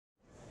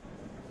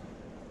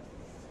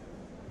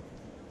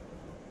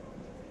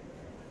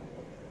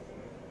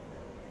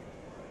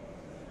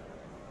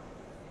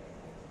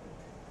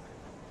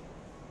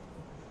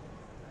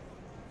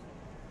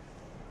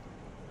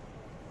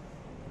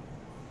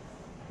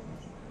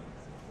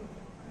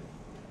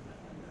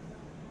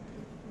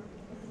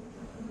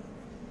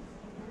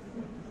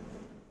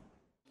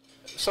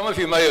Some of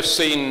you may have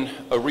seen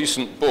a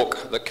recent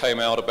book that came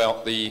out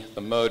about the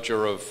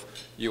merger of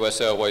US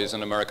Airways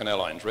and American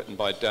Airlines, written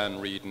by Dan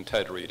Reed and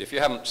Ted Reed. If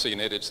you haven't seen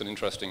it, it's an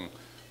interesting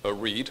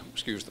read,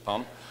 excuse the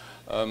pun,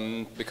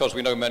 because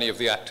we know many of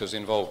the actors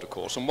involved, of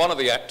course. And one of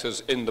the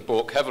actors in the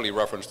book, heavily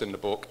referenced in the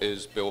book,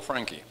 is Bill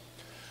Franke,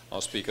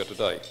 our speaker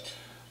today.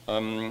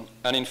 And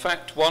in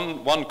fact,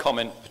 one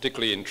comment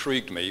particularly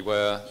intrigued me,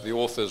 where the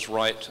authors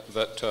write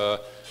that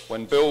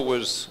when Bill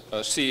was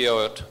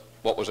CEO at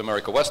what was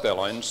America West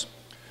Airlines,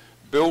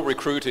 Bill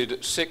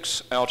recruited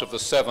 6 out of the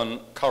 7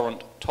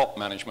 current top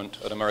management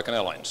at American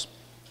Airlines.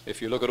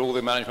 If you look at all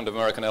the management of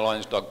American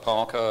Airlines, Doug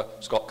Parker,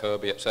 Scott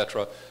Kirby,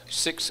 etc.,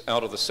 6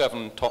 out of the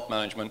 7 top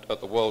management at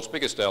the world's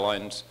biggest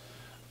airlines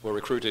were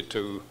recruited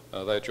to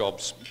their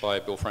jobs by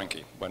Bill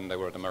Franke when they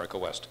were at America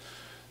West.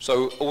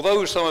 So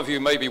although some of you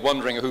may be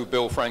wondering who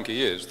Bill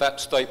Franke is, that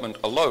statement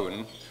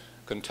alone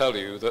can tell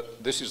you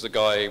that this is the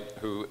guy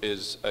who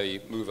is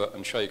a mover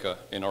and shaker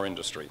in our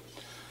industry.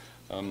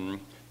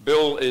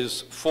 Bill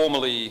is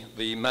formerly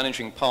the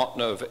managing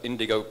partner of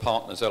Indigo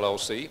Partners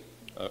LLC,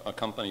 a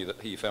company that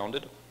he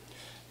founded.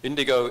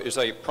 Indigo is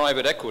a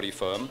private equity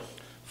firm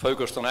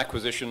focused on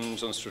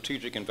acquisitions and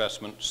strategic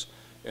investments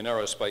in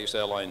aerospace,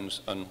 airlines,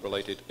 and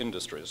related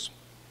industries.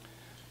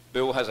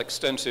 Bill has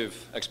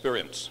extensive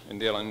experience in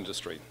the airline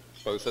industry,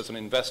 both as an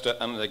investor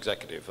and an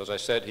executive. As I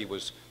said, he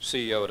was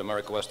CEO at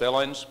America West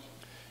Airlines.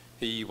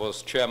 He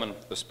was chairman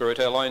of Spirit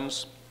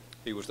Airlines.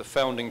 He was the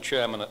founding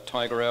chairman at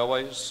Tiger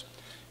Airways.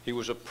 He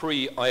was a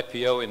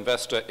pre-IPO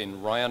investor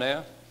in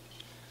Ryanair,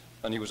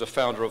 and he was a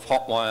founder of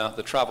Hotwire,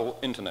 the travel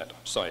internet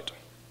site.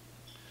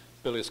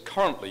 Bill is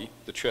currently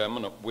the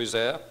chairman of Wizz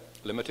Air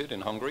Limited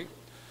in Hungary,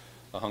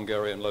 a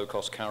Hungarian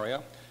low-cost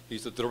carrier.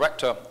 He's the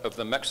director of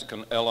the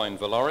Mexican airline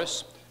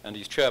Volaris, and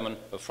he's chairman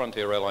of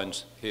Frontier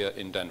Airlines here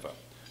in Denver.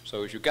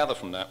 So as you gather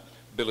from that,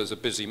 Bill is a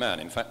busy man.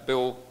 In fact,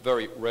 Bill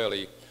very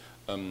rarely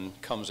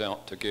comes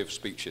out to give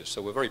speeches,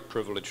 so we're very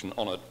privileged and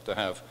honored to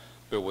have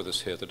Bill with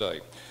us here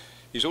today.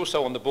 He's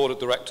also on the board of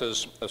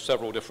directors of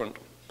several different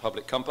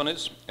public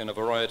companies in a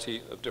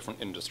variety of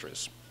different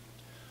industries.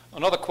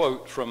 Another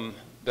quote from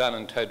Dan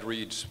and Ted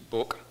Reed's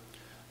book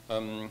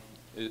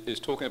is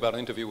talking about an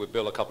interview with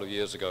Bill a couple of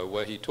years ago,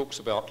 where he talks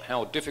about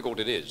how difficult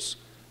it is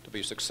to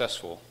be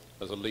successful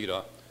as a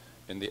leader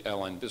in the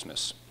airline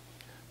business.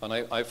 And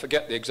I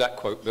forget the exact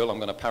quote, Bill, I'm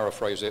going to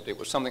paraphrase it. It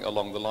was something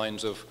along the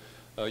lines of,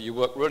 you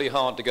work really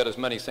hard to get as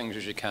many things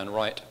as you can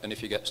right, and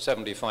if you get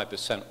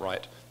 75%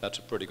 right, that's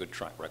a pretty good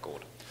track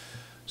record.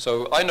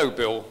 So I know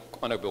Bill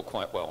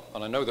quite well,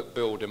 and I know that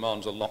Bill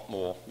demands a lot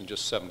more than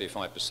just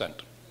 75%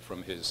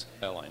 from his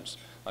airlines,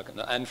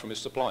 and from his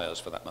suppliers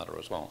for that matter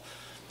as well.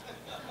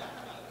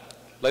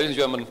 Ladies and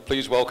gentlemen,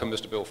 please welcome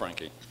Mr. Bill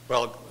Franke.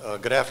 Well,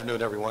 good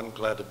afternoon, everyone.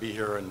 Glad to be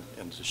here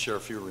and to share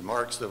a few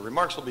remarks. The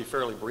remarks will be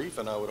fairly brief,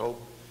 and I would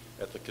hope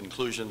at the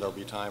conclusion there'll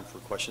be time for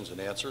questions and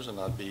answers, and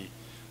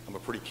I'm a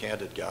pretty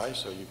candid guy,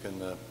 so you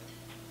can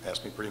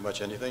ask me pretty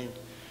much anything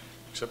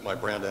except my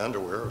brand of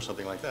underwear or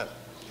something like that.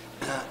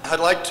 I'd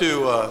like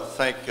to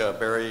thank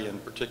Barry in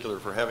particular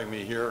for having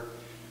me here.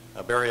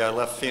 Barry, I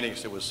left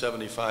Phoenix, it was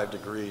 75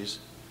 degrees,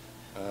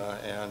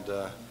 and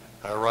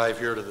I arrived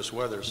here to this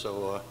weather,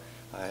 so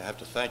I have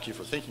to thank you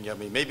for thinking of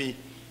me. Maybe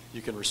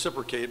you can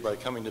reciprocate by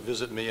coming to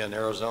visit me in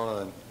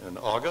Arizona in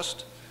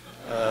August,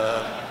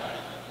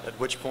 at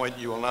which point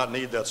you will not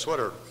need that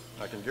sweater,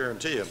 I can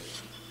guarantee you.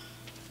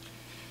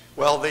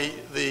 Well,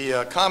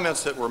 the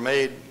comments that were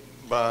made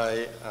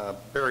by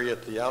Barry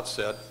at the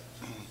outset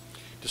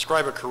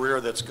describe a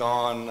career that's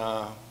gone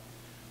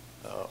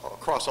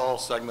across all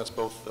segments,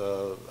 both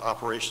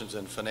operations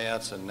and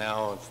finance, and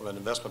now from an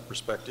investment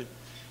perspective,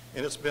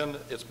 and it's been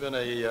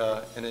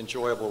an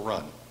enjoyable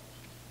run.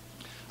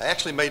 I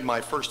actually made my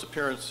first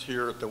appearance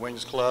here at the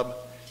Wings Club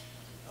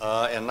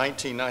in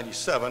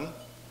 1997,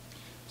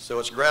 so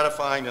it's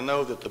gratifying to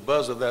know that the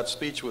buzz of that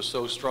speech was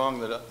so strong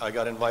that I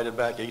got invited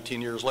back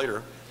 18 years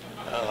later,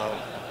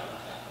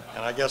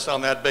 and I guess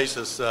on that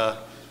basis,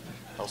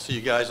 I'll see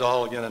you guys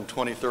all again in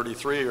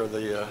 2033 or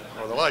the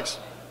likes.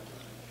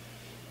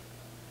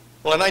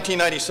 Well, in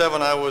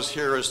 1997, I was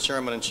here as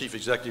Chairman and Chief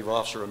Executive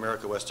Officer of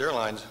America West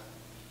Airlines.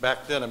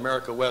 Back then,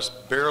 America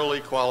West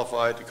barely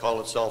qualified to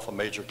call itself a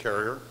major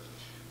carrier,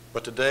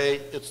 but today,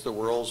 it's the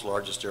world's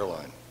largest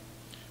airline.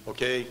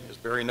 Okay, as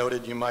Barry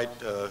noted, you might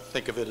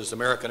think of it as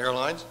American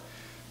Airlines,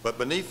 but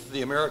beneath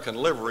the American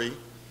livery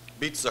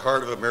beats the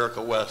heart of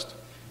America West,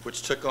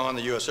 which took on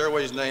the US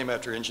Airways name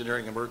after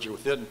engineering a merger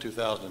with it in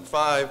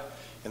 2005,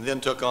 and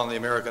then took on the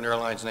American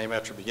Airlines name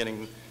after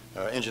beginning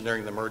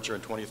engineering the merger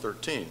in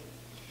 2013.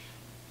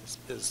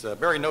 As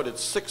Barry noted,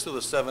 6 of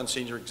the 7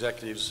 senior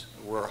executives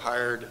were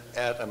hired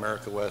at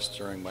America West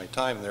during my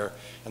time there,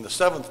 and the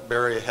 7th,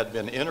 Barry, had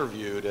been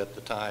interviewed at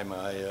the time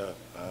I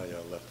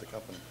left the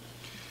company.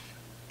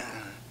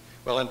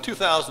 Well, in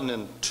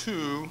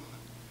 2002,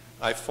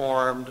 I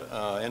formed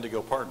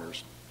Indigo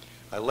Partners.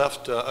 I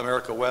left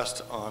America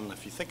West on,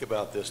 if you think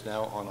about this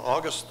now, on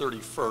August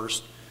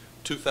 31st,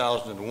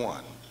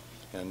 2001.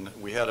 And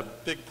we had a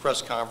big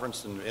press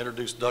conference and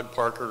introduced Doug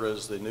Parker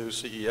as the new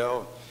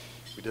CEO.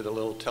 We did a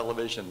little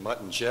television,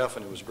 Mutt and Jeff,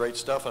 and it was great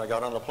stuff. And I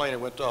got on a plane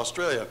and went to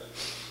Australia.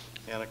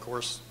 And of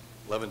course,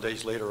 11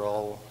 days later,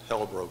 all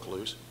hell broke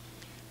loose.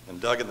 And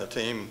Doug and the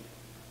team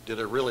did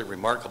a really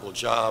remarkable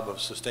job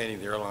of sustaining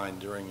the airline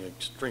during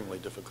extremely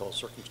difficult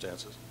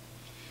circumstances.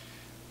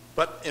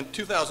 But in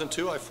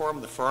 2002, I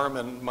formed the firm,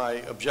 and my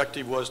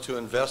objective was to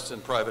invest in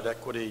private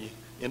equity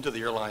into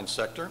the airline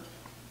sector.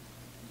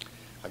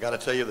 I got to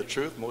tell you the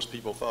truth, most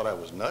people thought I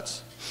was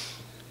nuts.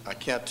 I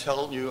can't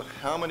tell you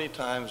how many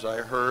times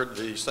I heard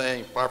the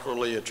saying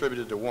popularly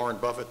attributed to Warren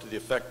Buffett to the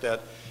effect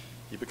that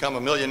you become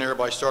a millionaire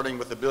by starting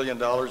with $1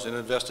 billion and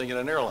investing in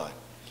an airline.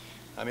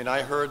 I mean,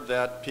 I heard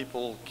that.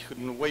 People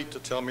couldn't wait to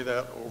tell me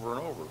that over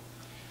and over.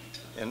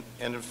 And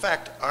in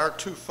fact, our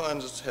two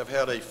funds have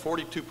had a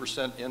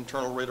 42%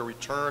 internal rate of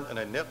return and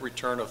a net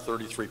return of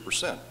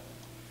 33%.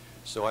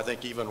 So I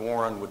think even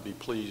Warren would be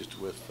pleased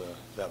with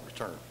that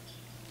return.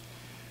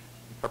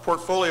 Our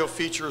portfolio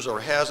features or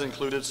has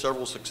included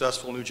several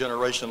successful new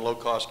generation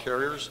low-cost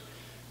carriers,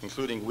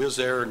 including Wizz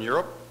Air in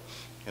Europe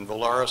and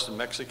Volaris in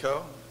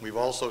Mexico. We've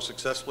also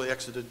successfully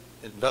exited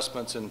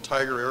investments in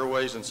Tiger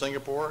Airways in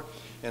Singapore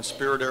and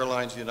Spirit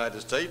Airlines in the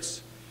United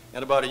States.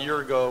 And about a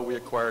year ago, we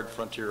acquired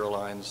Frontier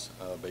Airlines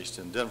based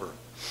in Denver.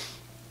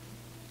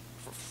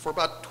 For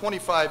about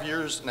 25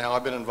 years now,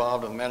 I've been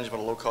involved in the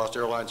management of low-cost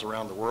airlines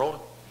around the world.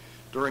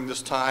 During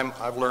this time,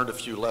 I've learned a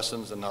few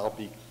lessons, and I'll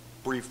be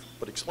brief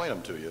but explain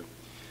them to you.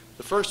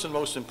 The first and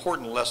most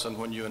important lesson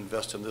when you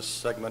invest in this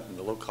segment, in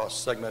the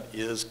low-cost segment,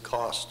 is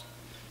cost.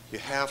 You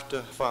have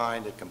to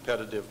find a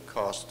competitive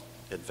cost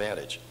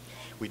advantage.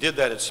 We did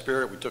that at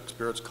Spirit. We took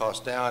Spirit's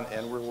cost down,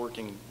 and we're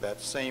working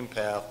that same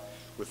path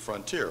with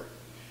Frontier.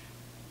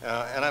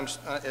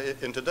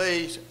 And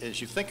today,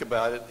 as you think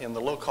about it, in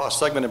the low-cost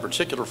segment in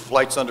particular,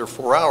 flights under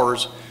 4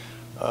 hours,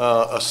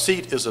 a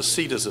seat is a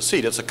seat is a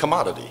seat. It's a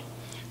commodity.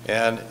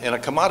 And in a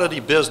commodity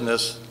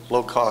business,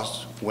 low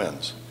cost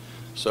wins.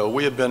 So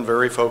we have been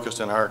very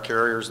focused in our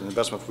carriers and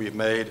investments we've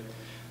made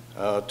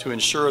to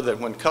ensure that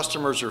when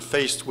customers are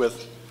faced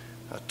with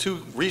two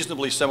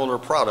reasonably similar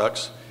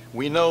products,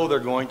 we know they're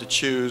going to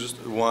choose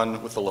the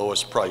one with the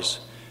lowest price.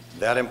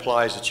 That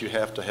implies that you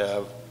have to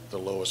have the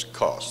lowest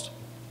cost.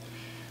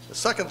 The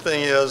second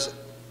thing is,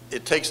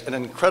 it takes an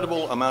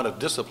incredible amount of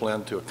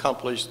discipline to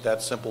accomplish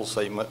that simple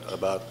statement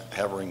about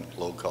having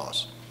low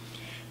costs.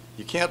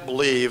 You can't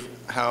believe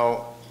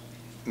how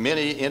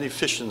many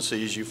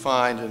inefficiencies you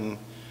find in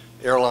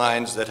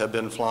airlines that have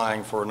been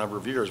flying for a number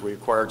of years. We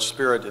acquired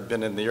Spirit, had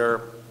been in the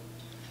air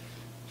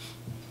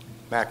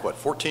back,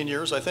 14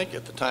 years, I think,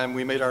 at the time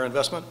we made our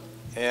investment,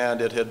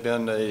 and it had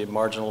been a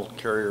marginal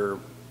carrier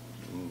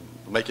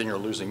making or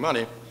losing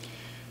money.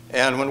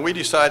 And when we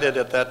decided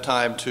at that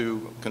time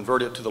to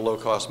convert it to the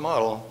low-cost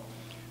model,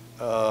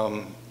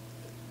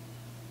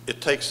 it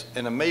takes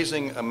an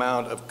amazing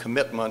amount of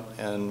commitment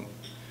and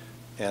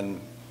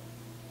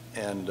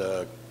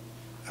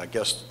I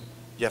guess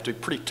you have to be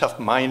pretty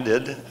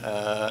tough-minded,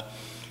 to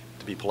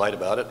be polite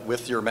about it,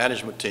 with your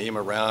management team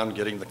around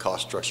getting the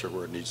cost structure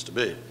where it needs to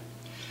be.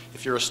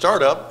 If you're a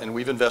startup, and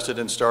we've invested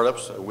in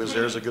startups, Wizz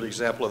Air is a good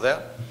example of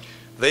that,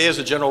 they, as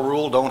a general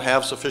rule, don't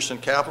have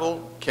sufficient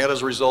capital, can't,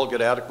 as a result, get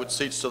adequate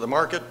seats to the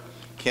market,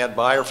 can't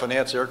buy or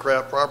finance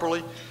aircraft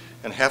properly,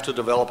 and have to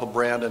develop a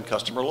brand and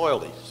customer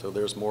loyalty. So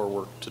there's more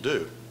work to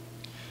do.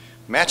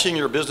 Matching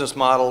your business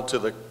model to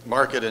the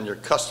market and your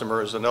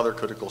customer is another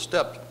critical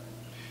step.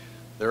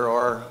 There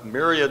are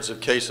myriads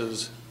of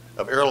cases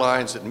of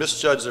airlines that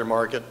misjudge their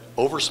market,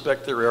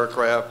 overspec their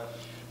aircraft,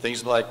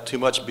 things like too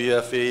much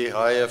BFE,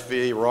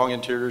 IFE, wrong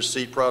interior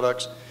seat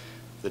products,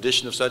 the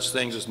addition of such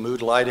things as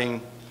mood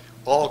lighting,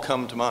 all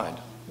come to mind.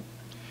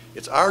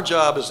 It's our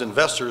job as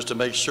investors to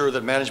make sure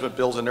that management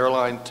builds an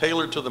airline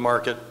tailored to the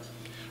market,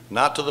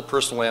 not to the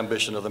personal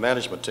ambition of the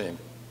management team.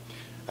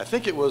 I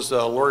think it was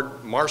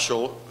Lord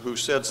Marshall who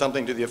said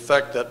something to the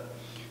effect that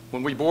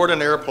when we board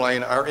an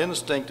airplane, our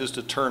instinct is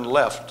to turn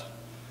left,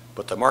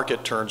 but the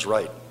market turns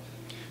right.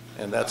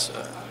 And that's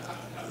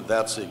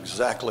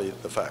exactly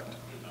the fact.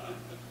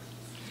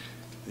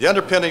 The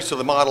underpinnings to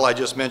the model I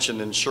just mentioned,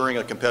 ensuring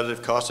a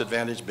competitive cost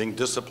advantage, being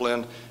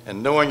disciplined,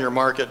 and knowing your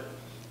market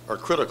are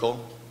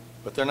critical,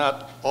 but they're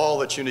not all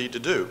that you need to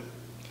do.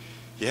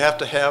 You have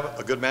to have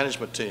a good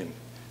management team.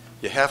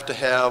 You have to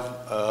have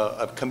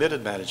a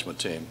committed management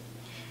team.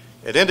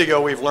 At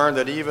Indigo, we've learned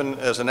that even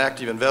as an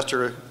active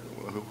investor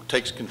who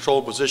takes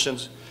controlled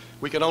positions,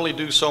 we can only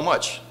do so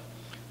much.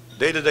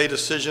 Day-to-day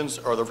decisions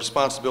are the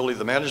responsibility of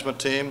the management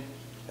team,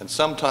 and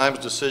sometimes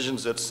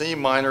decisions that seem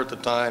minor at the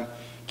time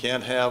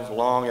can have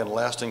long and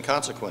lasting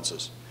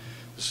consequences.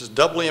 This is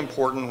doubly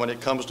important when it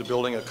comes to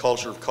building a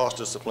culture of cost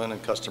discipline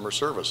and customer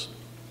service.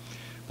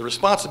 The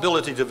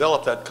responsibility to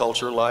develop that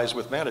culture lies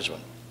with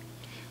management.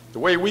 The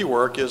way we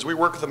work is we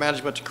work with the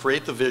management to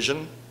create the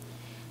vision.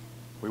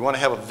 We want to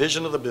have a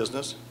vision of the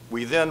business.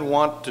 We then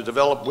want to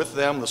develop with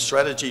them the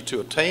strategy to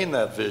attain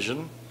that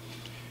vision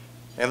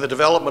and the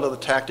development of the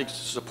tactics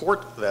to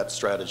support that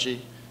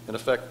strategy, in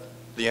effect,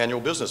 the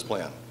annual business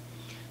plan.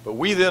 But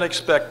we then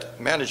expect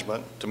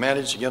management to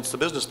manage against the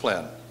business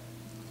plan.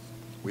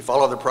 We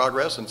follow their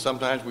progress, and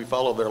sometimes we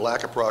follow their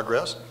lack of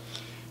progress,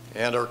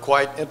 and are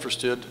quite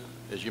interested,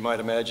 as you might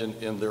imagine,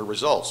 in their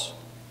results.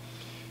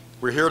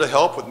 We're here to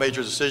help with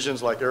major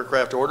decisions like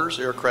aircraft orders,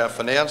 aircraft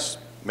finance,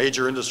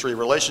 major industry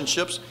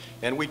relationships,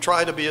 and we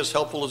try to be as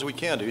helpful as we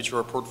can to each of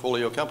our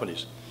portfolio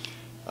companies.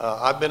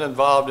 I've been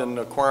involved in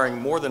acquiring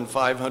more than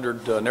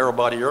 500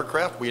 narrow-body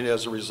aircraft. We,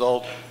 as a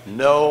result,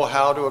 know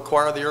how to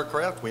acquire the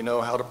aircraft. We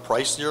know how to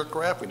price the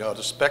aircraft. We know how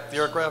to spec the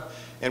aircraft,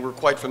 and we're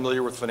quite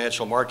familiar with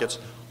financial markets.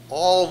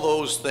 All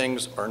those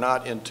things are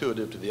not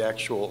intuitive to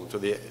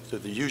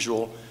the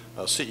usual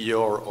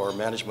CEO or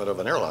management of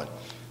an airline.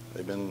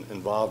 They've been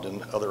involved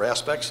in other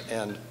aspects,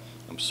 and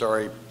I'm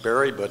sorry,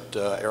 Barry, but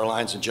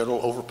airlines in general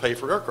overpay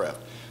for aircraft.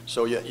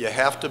 So you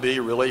have to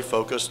be really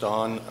focused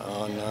on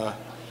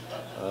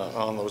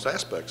those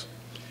aspects.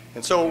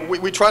 And so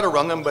we try to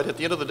run them, but at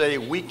the end of the day,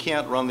 we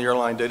can't run the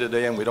airline day to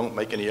day, and we don't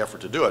make any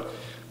effort to do it.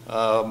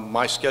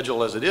 My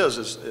schedule as it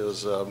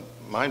is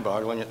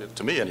mind-boggling,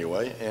 to me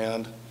anyway,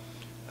 and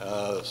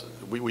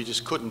we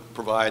just couldn't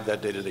provide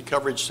that day-to-day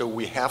coverage, so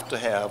we have to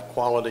have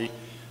quality,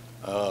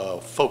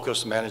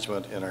 focused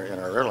management in our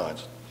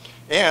airlines.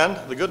 And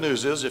the good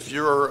news is, if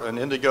you're an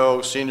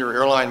Indigo senior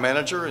airline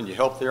manager and you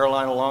help the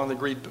airline along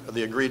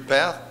the agreed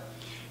path,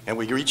 and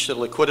we reach a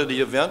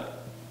liquidity event,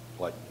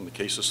 like in the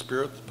case of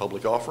Spirit, the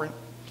public offering,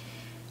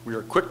 we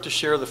are quick to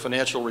share the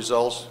financial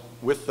results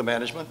with the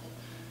management,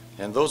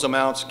 and those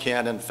amounts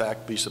can, in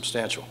fact, be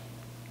substantial.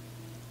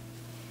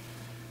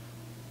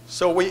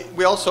 So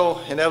we also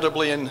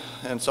inevitably in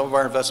some of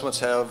our investments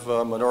have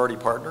minority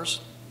partners,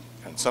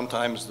 and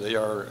sometimes they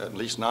are at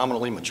least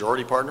nominally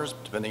majority partners,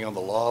 depending on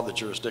the law of the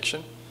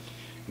jurisdiction.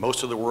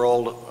 Most of the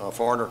world, a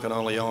foreigner can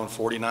only own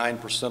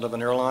 49% of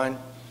an airline.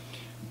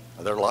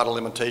 There are a lot of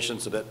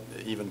limitations that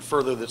even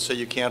further that say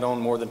you can't own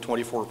more than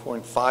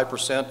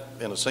 24.5%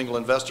 in a single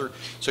investor.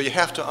 So you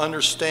have to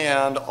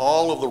understand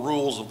all of the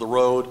rules of the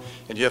road,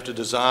 and you have to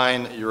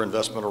design your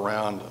investment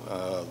around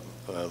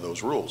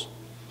those rules.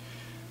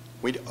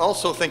 We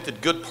also think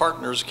that good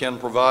partners can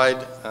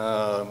provide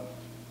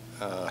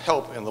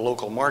help in the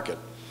local market.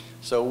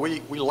 So we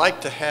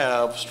like to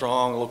have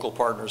strong local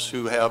partners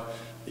who have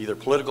either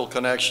political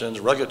connections,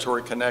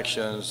 regulatory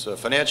connections,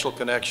 financial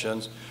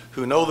connections,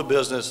 who know the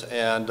business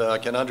and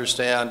can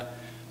understand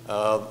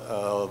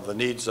the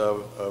needs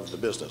of the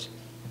business.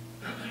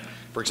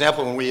 For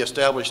example, when we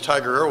established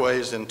Tiger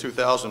Airways in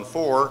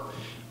 2004,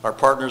 our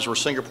partners were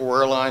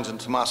Singapore Airlines and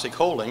Temasek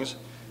Holdings,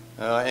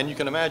 and you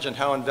can imagine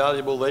how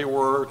invaluable they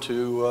were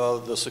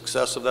to the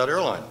success of that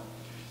airline.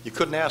 You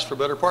couldn't ask for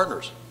better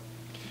partners.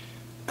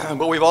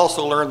 But we've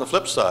also learned the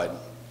flip side.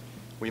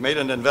 We made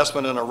an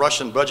investment in a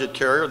Russian budget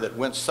carrier that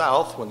went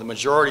south when the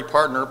majority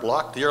partner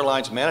blocked the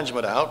airline's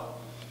management out,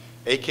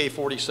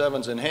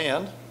 AK-47s in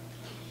hand,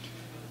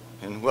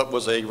 in what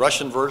was a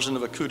Russian version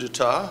of a coup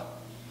d'etat.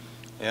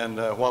 And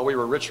while we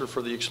were richer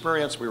for the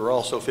experience, we were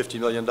also $50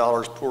 million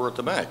poorer at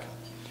the bank.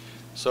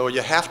 So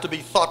you have to be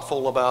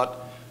thoughtful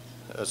about,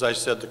 as I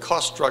said, the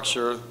cost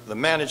structure, the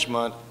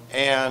management,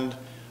 and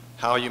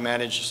how you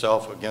manage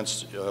yourself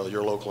against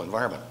your local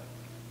environment.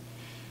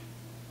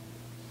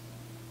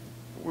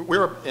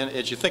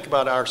 As you think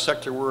about our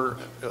sector, we're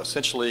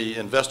essentially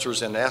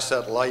investors in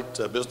asset-light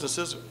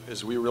businesses,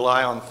 as we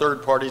rely on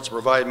third parties to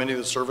provide many of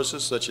the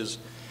services, such as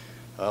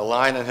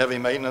line and heavy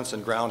maintenance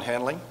and ground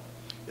handling.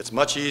 It's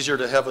much easier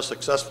to have a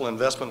successful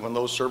investment when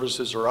those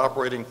services are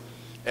operating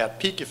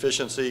at peak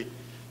efficiency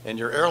and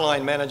your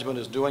airline management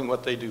is doing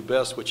what they do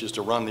best, which is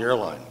to run the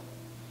airline.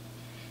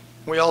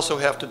 We also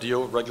have to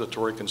deal with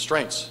regulatory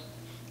constraints.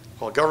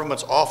 While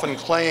governments often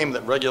claim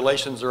that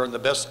regulations are in the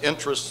best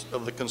interests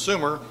of the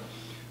consumer,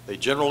 they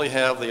generally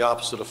have the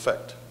opposite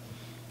effect.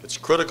 It's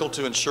critical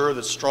to ensure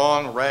that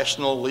strong,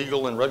 rational,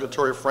 legal, and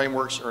regulatory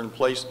frameworks are in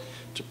place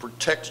to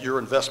protect your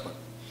investment.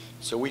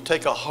 So we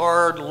take a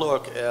hard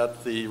look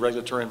at the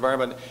regulatory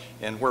environment,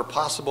 and where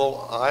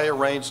possible, I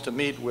arrange to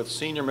meet with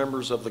senior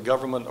members of the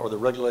government or the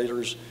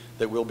regulators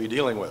that we'll be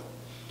dealing with.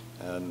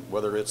 And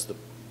whether it's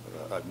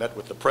I've met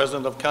with the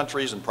president of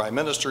countries and prime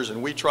ministers,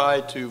 and we try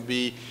to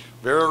be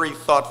very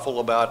thoughtful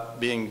about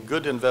being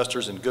good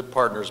investors and good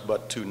partners,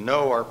 but to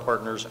know our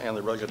partners and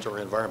the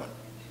regulatory environment.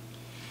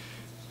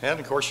 And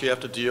of course, you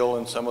have to deal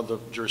in some of the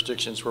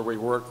jurisdictions where we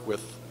work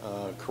with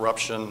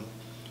corruption,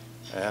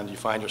 and you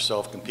find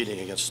yourself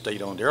competing against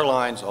state-owned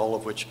airlines, all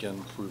of which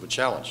can prove a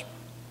challenge.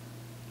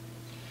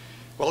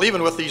 Well,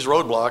 even with these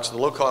roadblocks, the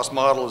low-cost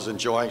model is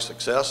enjoying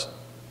success.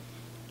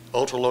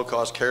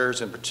 Ultra-low-cost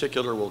carriers in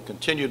particular will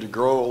continue to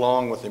grow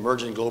along with the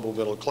emerging global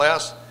middle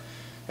class,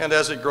 and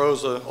as it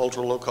grows, the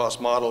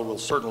ultra-low-cost model will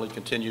certainly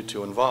continue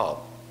to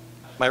evolve.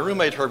 My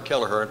roommate, Herb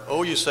Kelleher,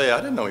 oh, you say,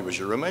 I didn't know he was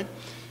your roommate.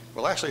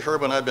 Well, actually,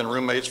 Herb and I have been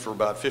roommates for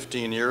about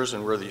 15 years,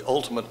 and we're the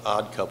ultimate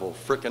odd couple,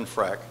 frickin'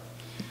 frack.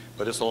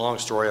 But it's a long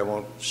story I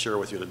won't share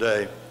with you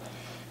today.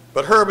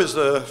 But Herb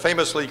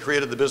famously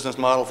created the business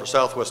model for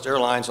Southwest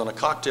Airlines on a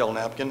cocktail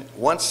napkin,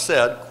 once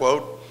said,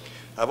 quote,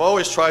 "I've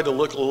always tried to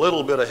look a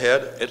little bit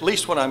ahead, at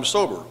least when I'm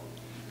sober.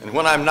 And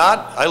when I'm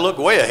not, I look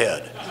way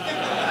ahead."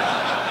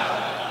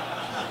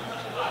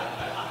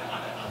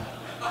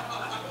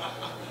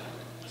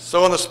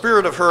 So in the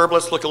spirit of Herb,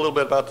 let's look a little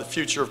bit about the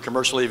future of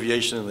commercial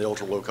aviation in the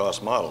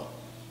ultra-low-cost model.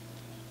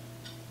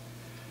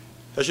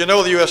 As you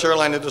know, the U.S.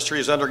 airline industry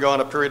has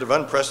undergone a period of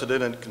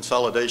unprecedented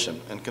consolidation,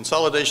 and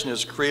consolidation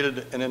has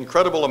created an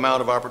incredible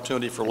amount of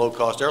opportunity for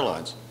low-cost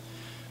airlines.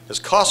 As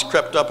costs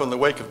crept up in the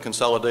wake of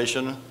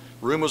consolidation,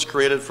 room was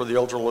created for the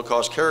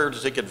ultra-low-cost carrier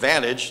to take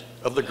advantage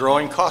of the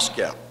growing cost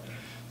gap.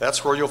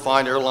 That's where you'll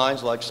find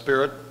airlines like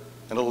Spirit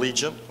and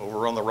Allegiant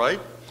over on the right,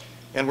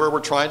 and where we're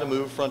trying to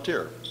move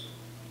Frontier.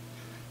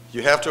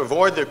 You have to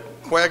avoid the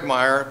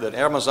quagmire that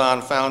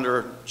Amazon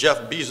founder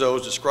Jeff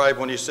Bezos described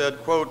when he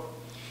said, quote,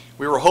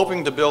 "We were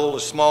hoping to build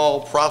a small,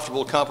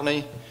 profitable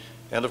company,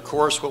 and of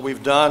course what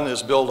we've done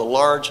is build a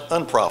large,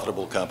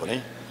 unprofitable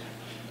company."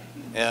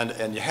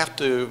 And you have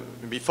to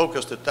be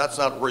focused that that's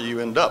not where you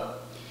end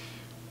up.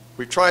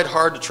 We tried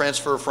hard to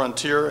transfer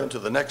Frontier into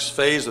the next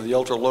phase of the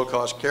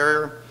ultra-low-cost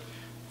carrier.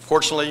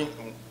 Fortunately,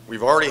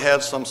 we've already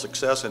had some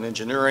success in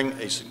engineering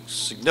a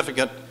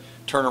significant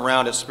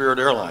turnaround at Spirit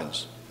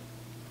Airlines.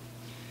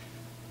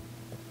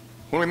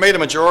 When we made a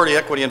majority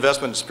equity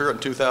investment in Spirit in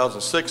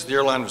 2006, the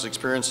airline was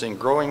experiencing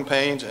growing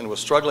pains and was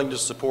struggling to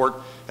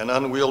support an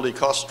unwieldy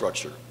cost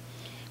structure.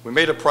 We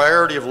made a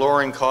priority of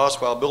lowering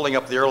costs while building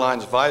up the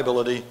airline's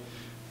viability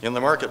in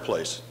the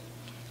marketplace.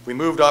 We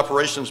moved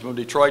operations from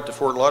Detroit to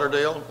Fort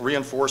Lauderdale,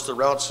 reinforced the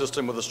route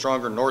system with a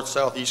stronger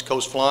north-south East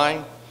Coast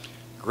flying,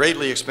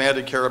 greatly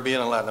expanded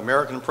Caribbean and Latin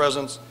American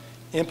presence,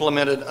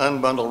 implemented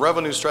unbundled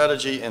revenue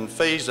strategy, and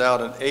phased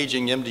out an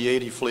aging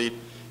MD-80 fleet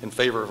in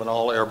favor of an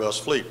all-Airbus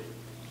fleet.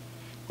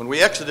 When we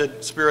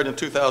exited Spirit in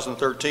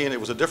 2013, it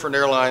was a different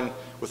airline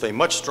with a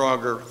much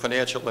stronger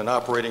financial and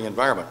operating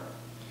environment.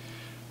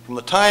 From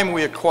the time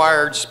we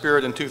acquired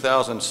Spirit in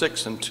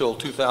 2006 until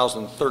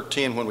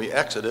 2013 when we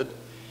exited,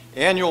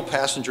 annual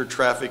passenger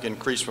traffic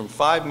increased from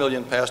 5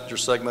 million passenger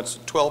segments to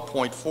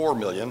 12.4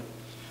 million.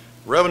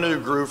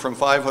 Revenue grew from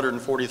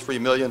 $543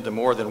 million to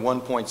more than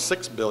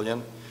 $1.6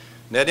 billion.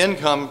 Net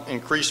income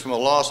increased from a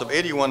loss of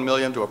 $81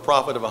 million to a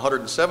profit of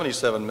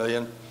 $177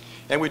 million.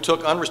 And we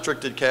took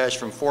unrestricted cash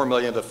from $4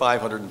 million to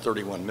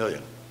 $531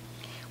 million.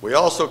 We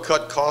also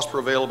cut cost per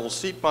available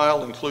seat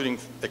mile,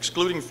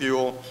 excluding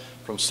fuel,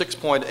 from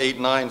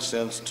 6.89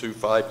 cents to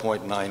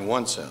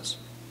 5.91 cents.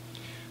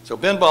 So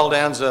Ben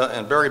Baldanza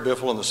and Barry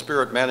Biffle and the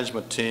Spirit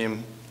management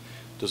team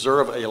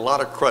deserve a lot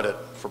of credit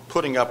for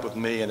putting up with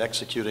me and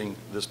executing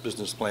this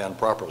business plan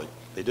properly.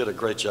 They did a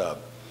great job.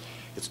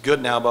 It's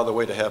good now, by the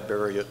way, to have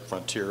Barry at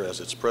Frontier as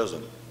its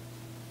president.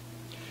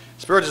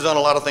 Spirit has done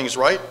a lot of things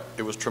right.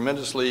 It was a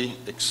tremendously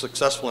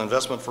successful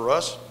investment for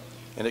us,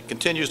 and it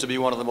continues to be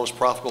one of the most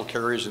profitable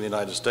carriers in the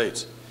United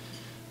States.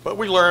 But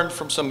we learned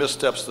from some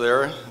missteps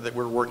there that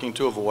we're working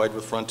to avoid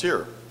with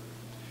Frontier.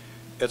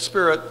 At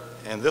Spirit,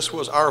 and this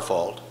was our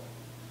fault,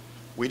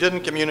 we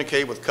didn't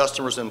communicate with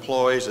customers and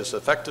employees as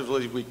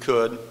effectively as we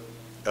could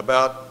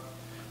about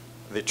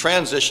the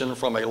transition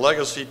from a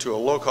legacy to a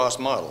low-cost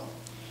model.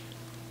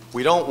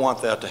 We don't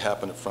want that to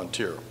happen at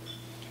Frontier.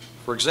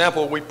 For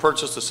example, we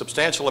purchased a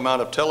substantial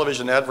amount of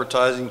television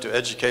advertising to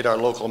educate our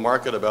local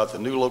market about the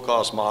new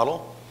low-cost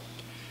model.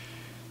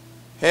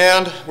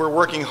 And we're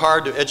working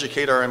hard to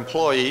educate our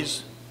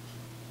employees,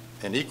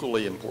 an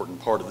equally important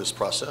part of this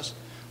process,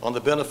 on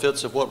the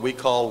benefits of what we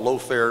call low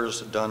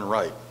fares done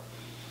right.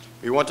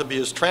 We want to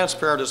be as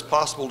transparent as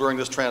possible during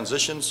this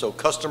transition so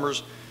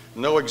customers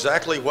know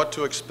exactly what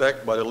to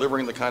expect by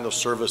delivering the kind of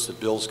service that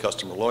builds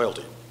customer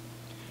loyalty.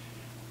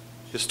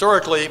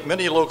 Historically,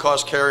 many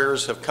low-cost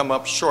carriers have come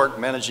up short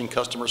managing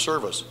customer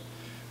service.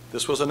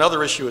 This was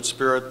another issue at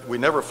Spirit we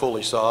never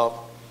fully solved,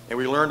 and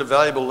we learned a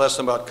valuable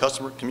lesson about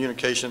customer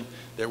communication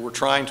that we're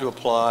trying to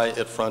apply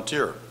at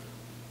Frontier.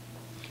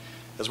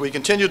 As we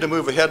continue to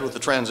move ahead with the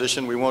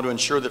transition, we want to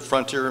ensure that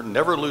Frontier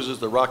never loses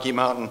the Rocky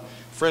Mountain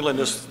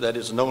friendliness that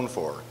it's known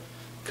for.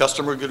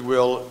 Customer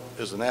goodwill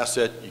is an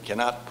asset you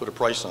cannot put a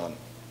price on.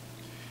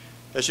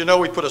 As you know,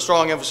 we put a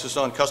strong emphasis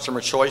on customer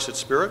choice at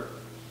Spirit.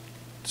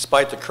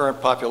 Despite the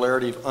current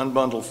popularity of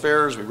unbundled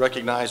fares, we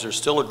recognize there's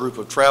still a group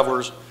of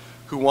travelers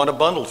who want a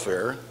bundled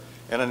fare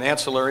and an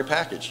ancillary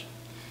package.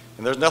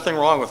 And there's nothing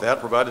wrong with that,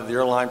 provided the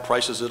airline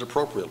prices it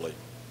appropriately.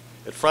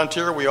 At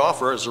Frontier, we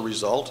offer, as a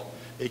result,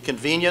 a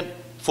convenient,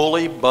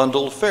 fully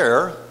bundled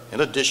fare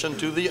in addition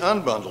to the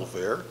unbundled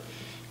fare.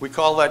 We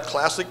call that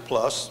Classic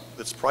Plus.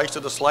 It's priced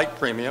at a slight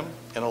premium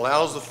and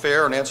allows the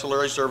fare and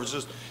ancillary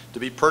services to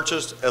be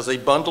purchased as a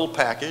bundled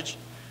package.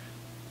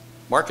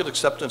 Market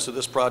acceptance of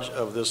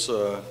this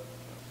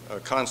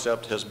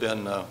concept has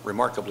been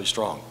remarkably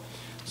strong.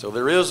 So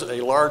there is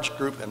a large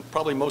group, and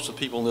probably most of the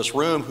people in this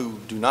room, who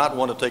do not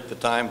want to take the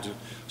time to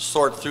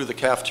sort through the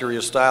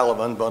cafeteria style of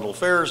unbundled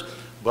fares,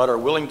 but are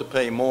willing to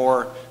pay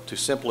more to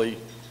simply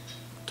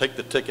take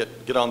the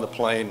ticket, get on the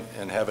plane,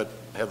 and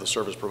have the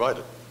service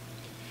provided.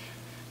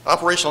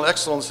 Operational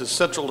excellence is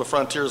central to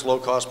Frontier's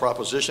low-cost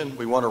proposition.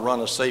 We want to run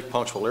a safe,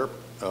 punctual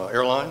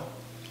airline.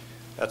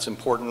 That's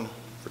important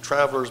for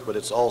travelers, but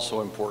it's also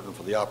important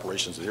for the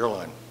operations of the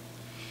airline.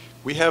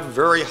 We have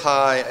very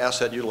high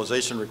asset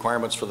utilization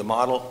requirements for the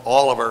model.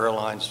 All of our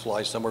airlines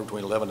fly somewhere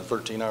between 11 and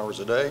 13 hours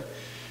a day.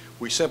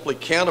 We simply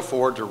can't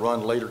afford to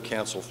run later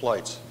canceled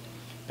flights.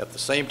 At the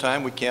same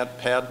time, we can't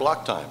pad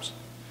block times.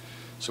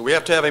 So we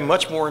have to have a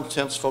much more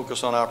intense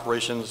focus on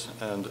operations,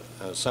 and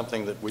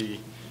something that we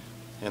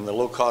in the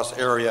low-cost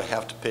area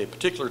have to pay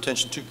particular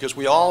attention to, because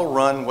we all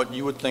run what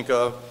you would think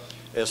of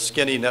as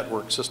skinny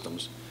network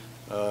systems.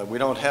 We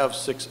don't have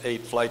 6,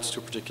 8 flights to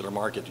a particular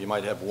market. You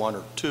might have 1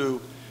 or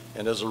 2,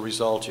 and as a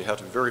result, you have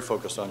to be very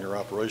focused on your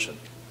operation.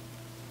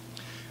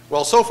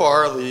 Well, so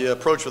far, the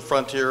approach with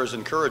Frontier is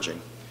encouraging.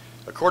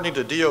 According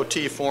to DOT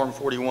Form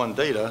 41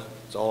 data,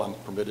 that's all I'm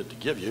permitted to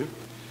give you,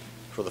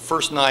 for the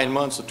first 9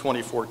 months of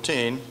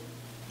 2014,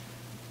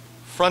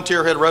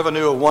 Frontier had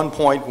revenue of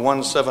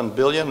 $1.17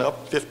 billion,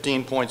 up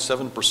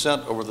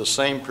 15.7% over the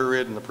same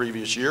period in the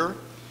previous year.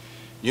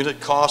 Unit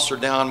costs are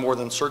down more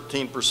than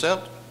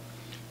 13%,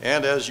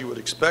 and as you would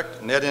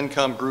expect, net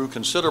income grew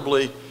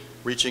considerably,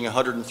 reaching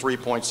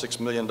 $103.6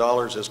 million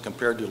as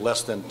compared to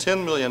less than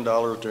 $10 million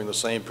during the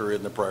same period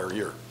in the prior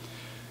year.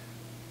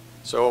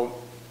 So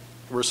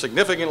we're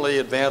significantly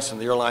advanced in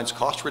the airline's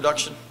cost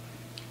reduction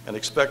and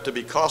expect to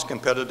be cost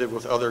competitive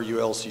with other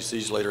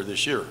ULCCs later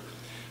this year.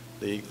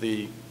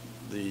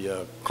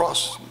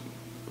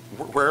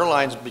 Where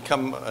airlines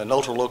become an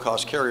ultra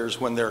low-cost carriers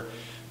when their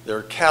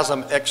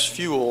CASM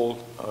ex-fuel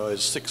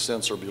is 6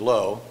 cents or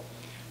below.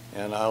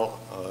 And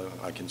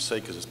I can say,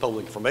 because it's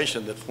public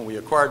information, that when we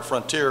acquired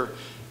Frontier,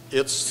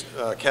 its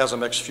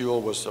CASM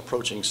ex-fuel was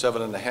approaching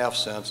 7.5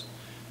 cents,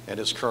 and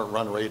its current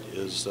run rate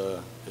is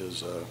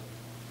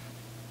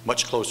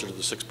much closer to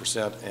the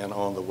 6% and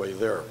on the way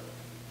there.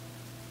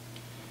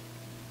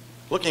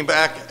 Looking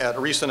back at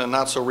recent and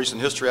not so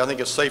recent history, I think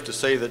it's safe to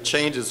say that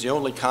change is the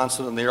only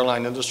constant in the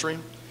airline industry.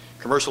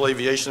 Commercial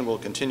aviation will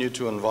continue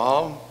to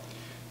evolve,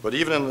 but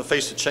even in the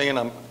face of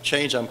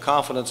change, I'm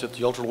confident that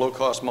the ultra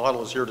low-cost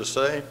model is here to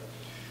stay.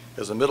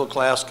 As the middle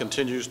class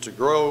continues to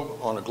grow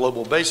on a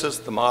global basis,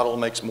 the model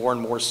makes more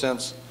and more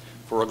sense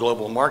for a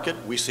global market.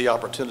 We see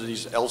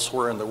opportunities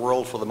elsewhere in the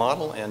world for the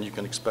model, and you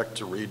can expect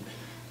to read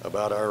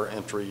about our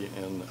entry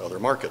in other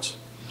markets.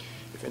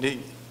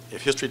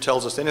 If history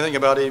tells us anything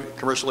about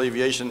commercial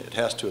aviation, it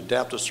has to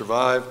adapt to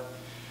survive.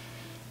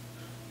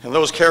 And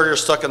those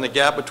carriers stuck in the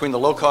gap between the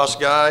low-cost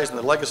guys and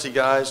the legacy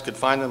guys could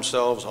find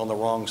themselves on the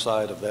wrong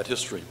side of that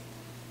history.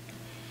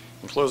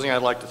 In closing,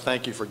 I'd like to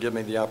thank you for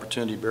giving me the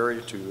opportunity,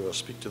 Barry, to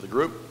speak to the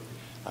group.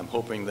 I'm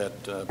hoping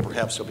that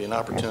perhaps there'll be an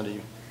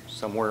opportunity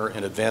somewhere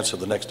in advance of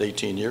the next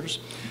 18 years.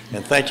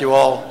 And thank you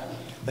all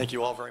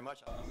very much.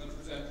 I'm going to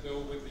present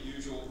Bill with the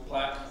usual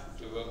plaque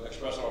to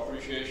express our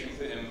appreciation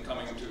for him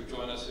coming to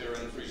join us here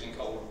in freezing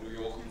cold New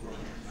York from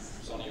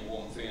sunny,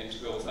 warm Phoenix.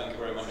 Bill, thank you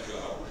very much for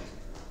your help.